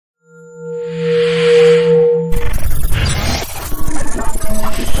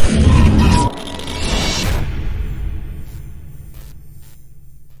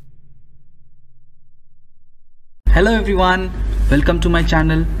Hello everyone, welcome to my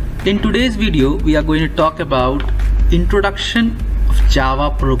channel. In today's video we are going to talk about introduction of Java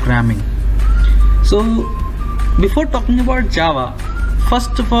programming. So before talking about Java,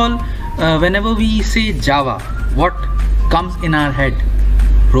 first of all, whenever we say Java, what comes in our head?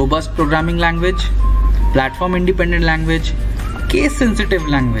 Robust programming language, platform independent language, case sensitive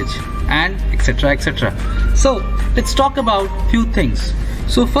language, and etc. So let's talk about few things.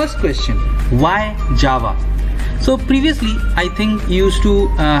 So first question, why Java? So previously I think you used to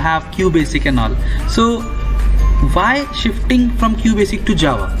have QBasic and all. So why shifting from QBasic to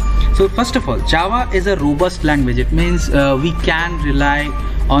Java? So first of all, Java is a robust language. It means we can rely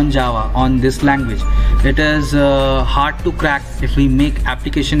on Java, on this language. It is hard to crack. If we make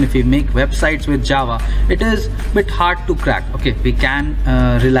application, if we make websites with Java, it is a bit hard to crack. Okay, we can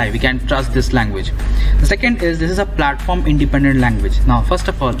rely, we can trust this language. The second is this is a platform independent language. Now first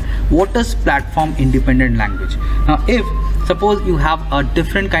of all, what is platform independent language? Now if suppose you have a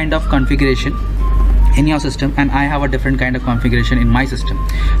different kind of configuration in your system and I have a different kind of configuration in my system.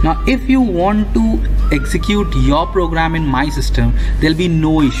 Now if you want to execute your program in my system, there'll be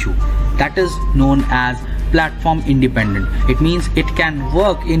no issue. That is known as platform independent. It means it can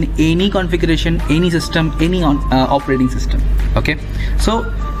work in any configuration, any system, any operating system. Okay, so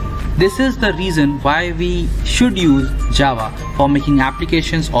this is the reason why we should use Java for making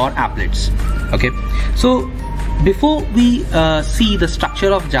applications or applets. Okay, so before we see the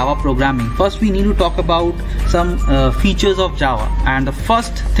structure of Java programming, first we need to talk about some features of Java, and the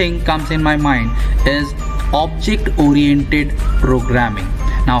first thing comes in my mind is object-oriented programming.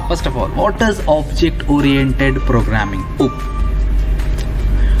 Now first of all, what is object-oriented programming?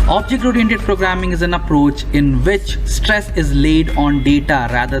 Object-oriented programming is an approach in which stress is laid on data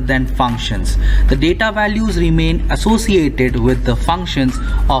rather than functions. The data values remain associated with the functions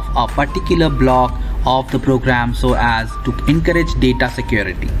of a particular block of the program so as to encourage data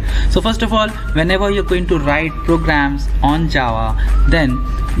security. So first of all, whenever you're going to write programs on Java, then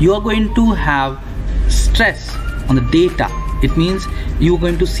you are going to have stress on the data. It means you're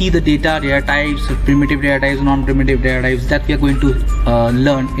going to see the data types, primitive data types, non-primitive data types, that we are going to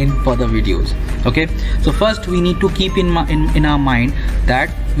learn in further videos. Okay, so first we need to keep in our mind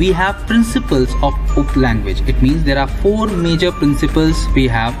that we have principles of OOP language. It means there are four major principles we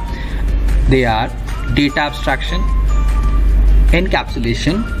have. They are data abstraction,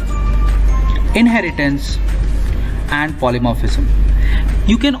 encapsulation, inheritance, and polymorphism.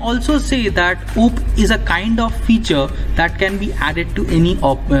 You can also say that OOP is a kind of feature that can be added to any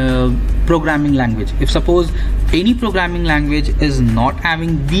programming language. If suppose any programming language is not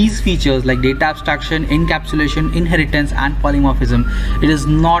having these features like data abstraction, encapsulation, inheritance, and polymorphism, it is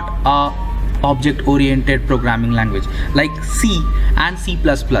not a object-oriented programming language. Like C and C++,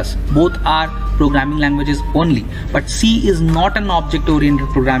 both are programming languages only, but C is not an object-oriented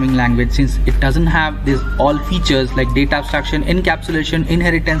programming language since it doesn't have these all features like data abstraction, encapsulation,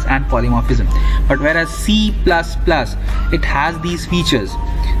 inheritance, and polymorphism. But whereas C++, it has these features.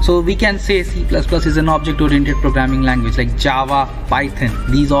 So we can say C++ is an object-oriented programming language. Like Java,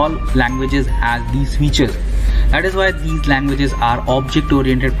 Python, these all languages have these features. That is why these languages are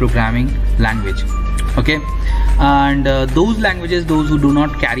object-oriented programming language. Okay, and those languages, those who do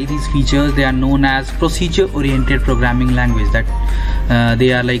not carry these features, they are known as procedure-oriented programming language. That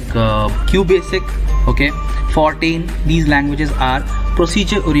they are like QBasic, okay, Fortran. These languages are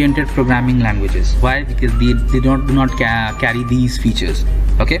procedure-oriented programming languages. Why? Because they do not carry these features.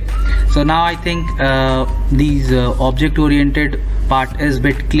 Okay, so now I think these object-oriented part is a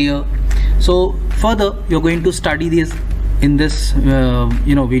bit clear. So further you're going to study this in this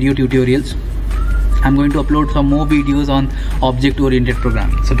video tutorials. I'm going to upload some more videos on object-oriented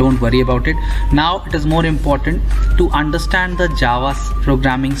programming, so don't worry about it. Now it is more important to understand the Java's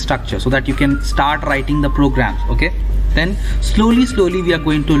programming structure so that you can start writing the programs. Okay, then slowly we are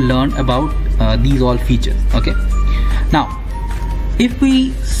going to learn about these all features. Okay, now if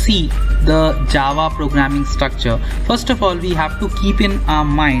we see the Java programming structure, first of all we have to keep in our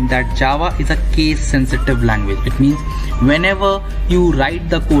mind that Java is a case sensitive language. It means whenever you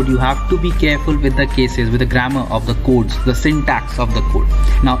write the code, you have to be careful with the cases, with the grammar of the codes, the syntax of the code.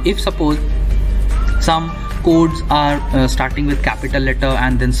 Now if suppose some codes are starting with capital letter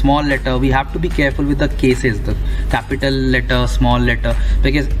and then small letter, we have to be careful with the cases, the capital letter, small letter,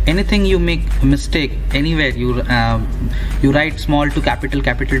 because anything you make a mistake anywhere, you write small to capital,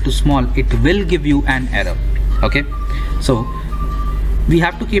 capital to small, it will give you an error. Okay, so we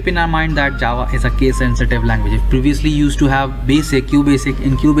have to keep in our mind that Java is a case sensitive language. It previously used to have basic, QBasic.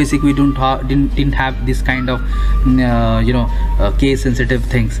 In QBasic we didn't have this kind of case sensitive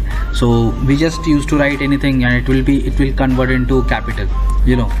things. So we just used to write anything and it will convert into capital.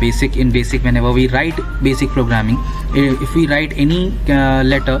 Basic, in basic, whenever we write basic programming, if we write any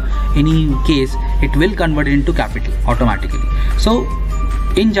letter, any case, it will convert into capital automatically. So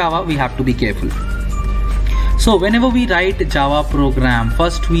in Java we have to be careful. So whenever we write Java program,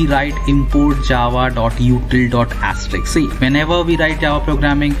 first we write import java.util.*. See, whenever we write Java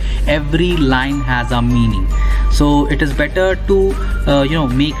programming, every line has a meaning. So it is better to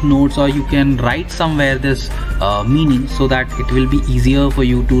make notes, or you can write somewhere this meaning, so that it will be easier for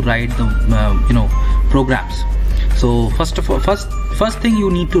you to write the programs. So first thing,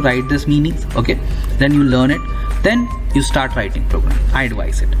 you need to write this meanings, okay? Then you learn it, then you start writing program. I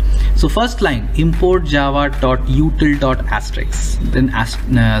advise it. So first line, import java.util.*, then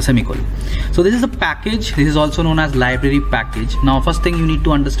semicolon. So this is a package. This is also known as library package. Now first thing, you need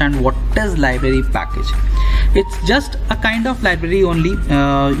to understand what is library package. It's just a kind of library only.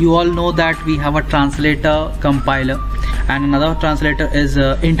 You all know that we have a translator, compiler, and another translator is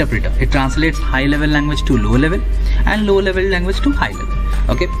interpreter. It translates high level language to low level and low level language to high level.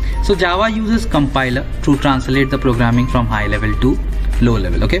 Okay, so Java uses compiler to translate the programming from high level to low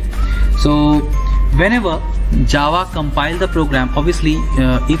level. Okay, so whenever Java compile the program, obviously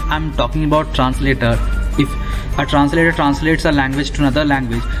if I'm talking about translator, if a translator translates a language to another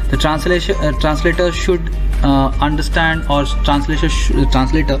language, the translator should understand, or translator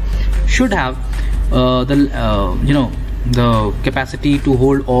should have the capacity to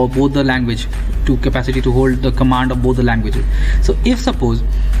hold or both the language, to capacity to hold the command of both the languages. So if suppose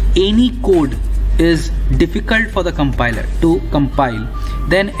any code is difficult for the compiler to compile,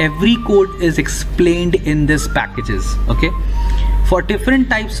 then every code is explained in this packages. Okay, for different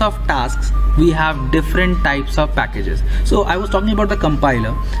types of tasks we have different types of packages. So I was talking about the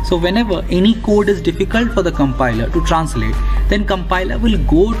compiler. So whenever any code is difficult for the compiler to translate, then compiler will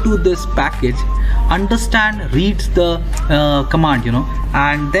go to this package, understand, reads the command,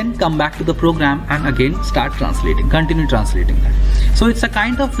 and then come back to the program and again start translating, continue translating that. So it's a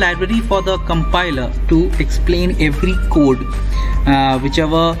kind of library for the compiler to explain every code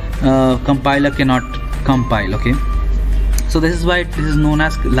whichever compiler cannot compile. Okay, so this is why this is known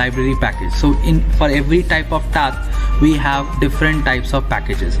as library package. So for every type of task we have different types of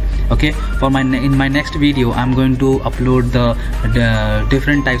packages. Okay, in my next video I'm going to upload the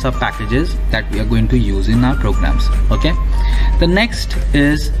different types of packages that we are going to use in our programs. Okay, the next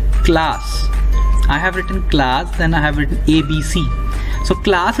is class. I have written class, then I have written ABC. So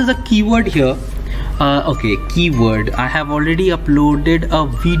class is a keyword here. Okay, keyword. I have already uploaded a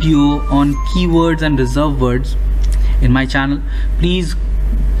video on keywords and reserved words in my channel. Please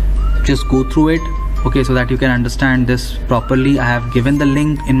just go through it, okay, so that you can understand this properly. I have given the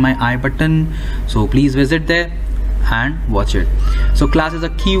link in my I button, so please visit there and watch it. So class is a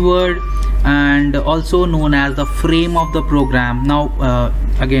keyword and also known as the frame of the program. Now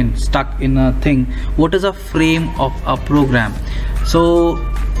again, stuck in a thing, what is a frame of a program? So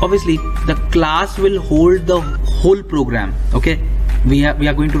obviously the class will hold the whole program. Okay, we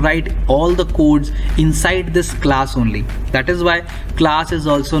are going to write all the codes inside this class only. That is why class is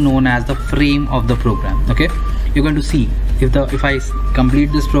also known as the frame of the program. Okay, you're going to see if I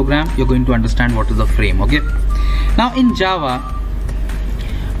complete this program, you're going to understand what is the frame. Okay, now in Java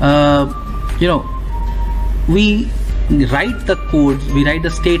we write the codes, we write the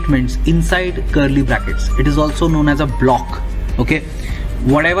statements inside curly brackets. It is also known as a block. Okay,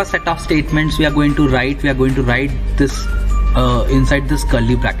 whatever set of statements we are going to write this inside this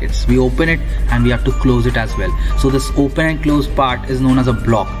curly brackets. We open it and we have to close it as well. So this open and close part is known as a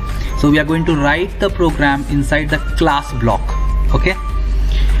block. So we are going to write the program inside the class block. Okay,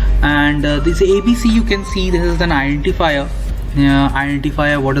 and this ABC, you can see this is an identifier.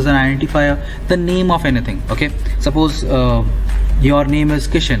 Identifier, what is an identifier? The name of anything. Okay, suppose your name is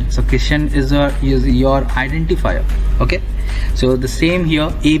Kishan, so Kishan is your identifier. Okay, so the same here,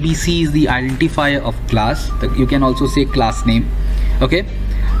 ABC is the identifier of class. You can also say class name. Okay,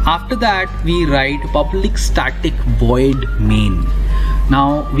 after that we write public static void main.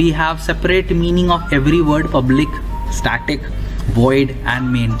 Now we have separate meaning of every word: public, static, void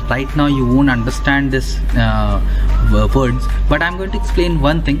and main. Right now you won't understand this words, but I'm going to explain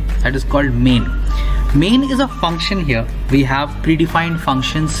one thing that is called main. Main is a function. Here we have predefined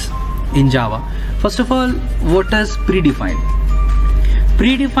functions in Java. First of all, what is predefined?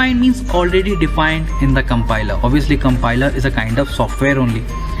 Predefined means already defined in the compiler. Obviously compiler is a kind of software only.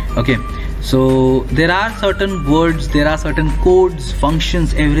 Okay, So there are certain words, there are certain codes,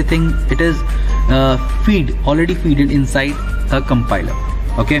 functions, everything. It is already feeded inside a compiler.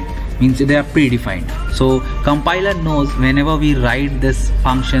 Okay, means they are predefined. So compiler knows whenever we write this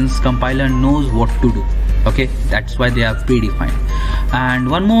functions, compiler knows what to do. Okay, that's why they are predefined. And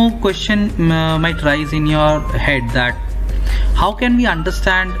one more question might rise in your head, that how can we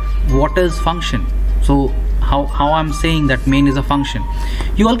understand what is function? So how I'm saying that main is a function.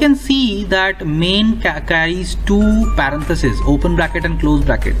 You all can see that main carries two parentheses, open bracket and close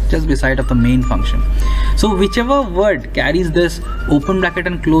bracket, just beside of the main function. So whichever word carries this open bracket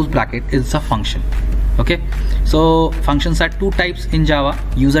and close bracket is a function. Okay, so functions are two types in Java: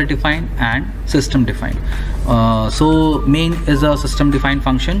 user defined and system defined. So main is a system defined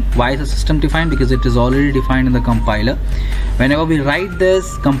function. Why is a system defined? Because it is already defined in the compiler. Whenever we write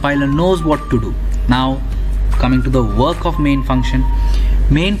this, compiler knows what to do. Now coming to the work of main function.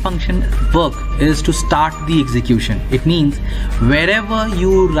 Main function work is to start the execution. It means wherever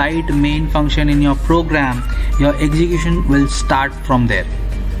you write main function in your program, your execution will start from there.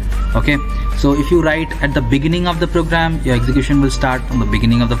 Okay, so if you write at the beginning of the program, your execution will start from the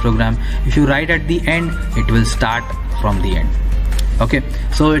beginning of the program. If you write at the end, it will start from the end. Okay,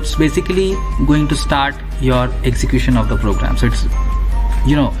 so it's basically going to start your execution of the program. So it's,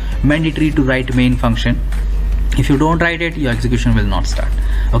 you know, mandatory to write main function. If you don't write it, your execution will not start.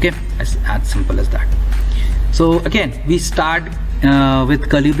 Okay, as simple as that. So again, we start with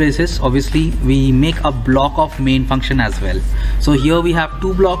curly braces. Obviously we make a block of main function as well. So here we have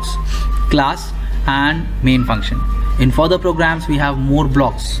two blocks, class and main function. In further programs we have more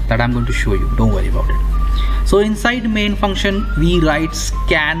blocks that I'm going to show you, don't worry about it. So inside main function we write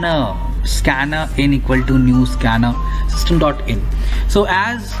scanner in equal to new scanner system.in. So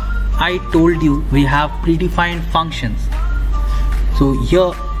as I told you, we have predefined functions. So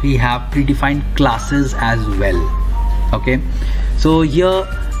here we have predefined classes as well. Okay, so here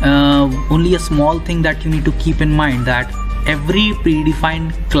only a small thing that you need to keep in mind, that every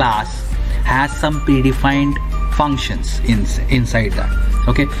predefined class has some predefined functions inside that.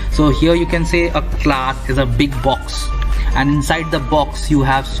 Okay, so here you can say a class is a big box, and inside the box you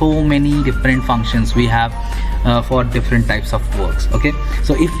have so many different functions we have for different types of works. Okay,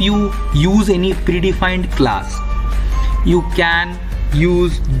 so if you use any predefined class, you can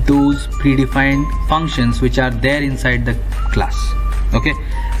use those predefined functions which are there inside the class. Okay,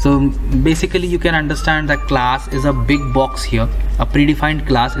 so basically you can understand that class is a big box here. A predefined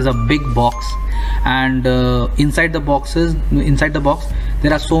class is a big box, and inside the box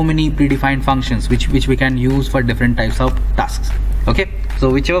there are so many predefined functions which we can use for different types of tasks. Okay,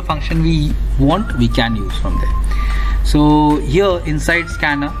 so whichever function we want, we can use from there. So here inside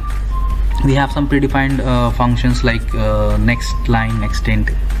scanner we have some predefined functions like next line, next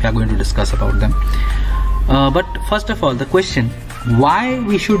int. We are going to discuss about them. But first of all, the question, why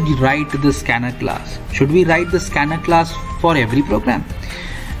we should write the scanner class? Should we write the scanner class for every program?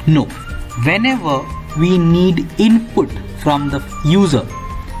 No. Whenever we need input from the user,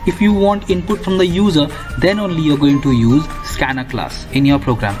 if you want input from the user, then only you're going to use scanner class in your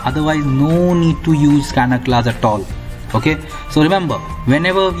program. Otherwise, no need to use scanner class at all. Okay, so remember,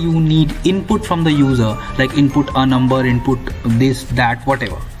 whenever you need input from the user, like input a number, input this, that,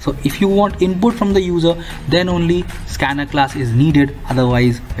 whatever. So if you want input from the user, then only scanner class is needed.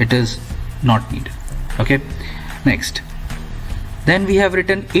 Otherwise, it is not needed. Okay, next. Then we have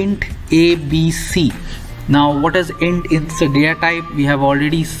written int ABC. Now what is int? It's a data type. We have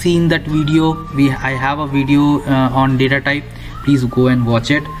already seen that video. I have a video on data type. Please go and watch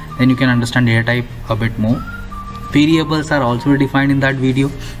it. Then you can understand data type a bit more. Variables are also defined in that video.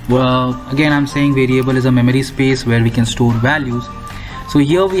 Again, I'm saying variable is a memory space where we can store values. So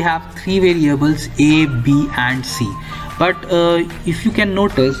here we have three variables, A, B and C. But if you can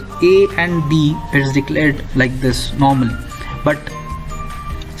notice, A and B is declared like this normally, but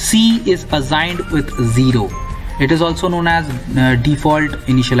C is assigned with 0. It is also known as default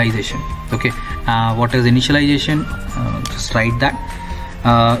initialization. Okay, what is initialization? Just write that.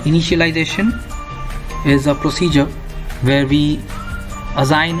 Initialization is a procedure where we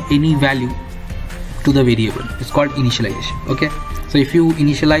assign any value to the variable. It's called initialization. Okay, so if you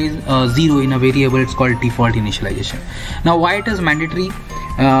initialize 0 in a variable, it's called default initialization. Now why it is mandatory?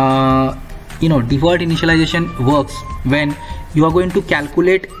 Default initialization works when you are going to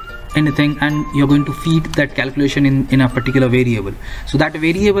calculate anything and you're going to feed that calculation in a particular variable. So that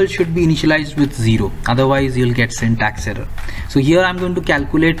variable should be initialized with 0, otherwise you'll get syntax error. So here I'm going to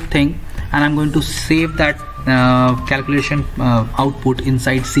calculate thing and I'm going to save that calculation output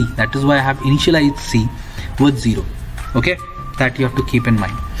inside C. That is why I have initialized C with 0. Okay, that you have to keep in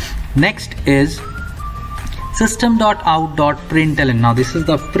mind. Next is system.out.println. Now this is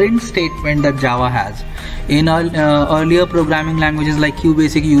the print statement that Java has. In earlier programming languages like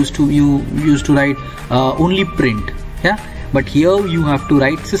QBasic, you used to write only print, yeah, but here you have to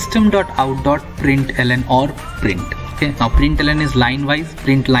write system.out.println or print. Okay, now println is line wise,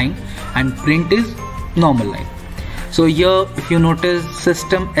 print line, and print is normal line. So here if you notice,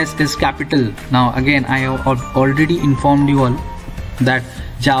 system S is capital. Now again, I have already informed you all that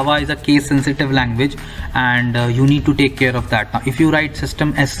Java is a case sensitive language, and you need to take care of that. Now if you write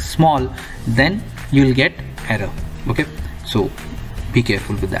system S small, then you'll get error. Okay, so be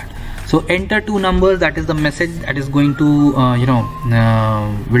careful with that. So enter two numbers, that is the message that is going to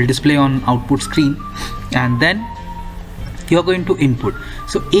will display on output screen, and then you are going to input.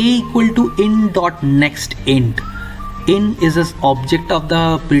 So a equal to in.nextInt. In is an object of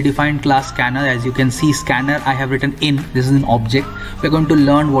the predefined class scanner. As you can see, scanner I have written in. This is an object. We're going to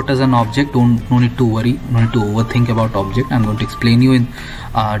learn what is an object. No need to worry, no need to overthink about object. I'm going to explain you in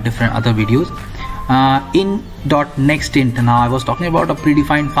different other videos. In.nextInt. Now I was talking about a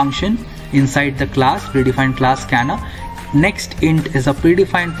predefined function inside the class, predefined class scanner. NextInt is a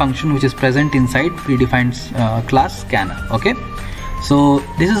predefined function which is present inside predefined class scanner. Okay, so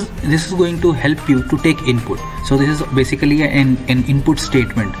this is going to help you to take input. So this is basically an input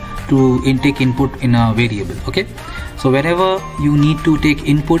statement to take input in a variable. Okay, so whenever you need to take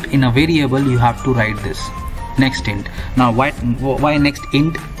input in a variable, you have to write this NextInt. Now why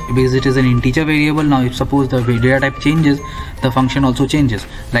NextInt? Because it is an integer variable. Now if suppose the data type changes, the function also changes,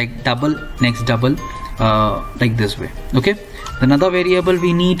 like double, next double, like this way. Okay, another variable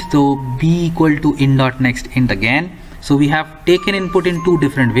we need, so b equal to in.nextInt again. So we have taken input in two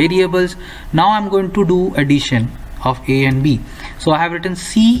different variables. Now I'm going to do addition of a and b. So I have written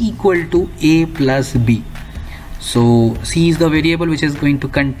c equal to a plus b. So c is the variable which is going to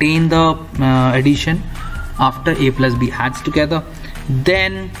contain the addition after a plus b adds together.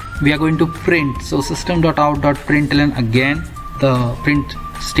 Then we are going to print. So system.out.println, again the print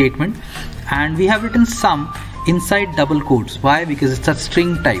statement, and we have written sum inside double quotes. Why? Because it's a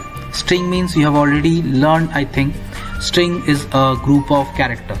string type. String means you have already learned, I think, string is a group of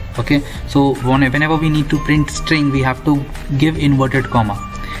character. Okay, so whenever we need to print string, we have to give inverted comma.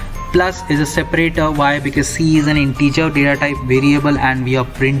 Plus is a separator. Why? Because c is an integer data type variable, and we are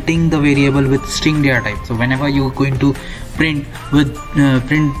printing the variable with string data type. So whenever you're going to print with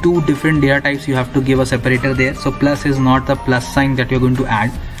print two different data types, you have to give a separator there. So plus is not the plus sign that you're going to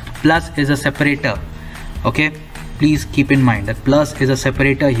add. Plus is a separator. Okay, please keep in mind that plus is a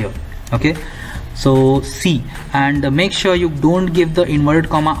separator here. Okay, so C, and make sure you don't give the inverted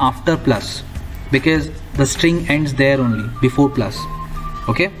comma after plus, because the string ends there only, before plus.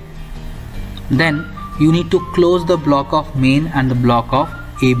 Okay, then you need to close the block of main and the block of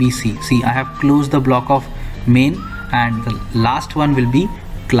ABC. See, I have closed the block of main, and the last one will be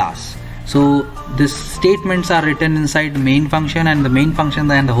class. So these statements are written inside main function, and the main function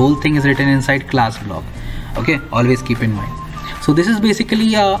and the whole thing is written inside class block. Okay, always keep in mind. So this is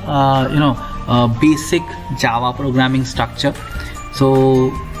basically a basic Java programming structure.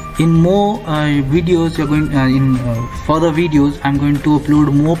 So in more videos, you're going in further videos, I'm going to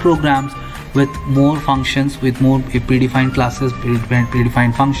upload more programs with more functions, with more predefined classes,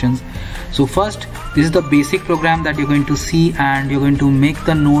 predefined functions. So first, this is the basic program that you're going to see, and you're going to make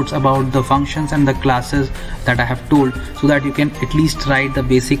the notes about the functions and the classes that I have told, so that you can at least write the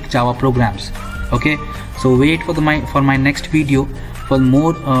basic Java programs. Okay, so wait for my next video for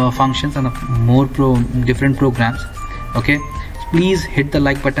more functions and more different programs. Okay, please hit the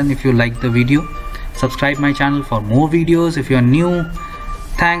like button if you like the video. Subscribe my channel for more videos if you are new.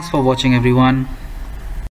 Thanks for watching, everyone.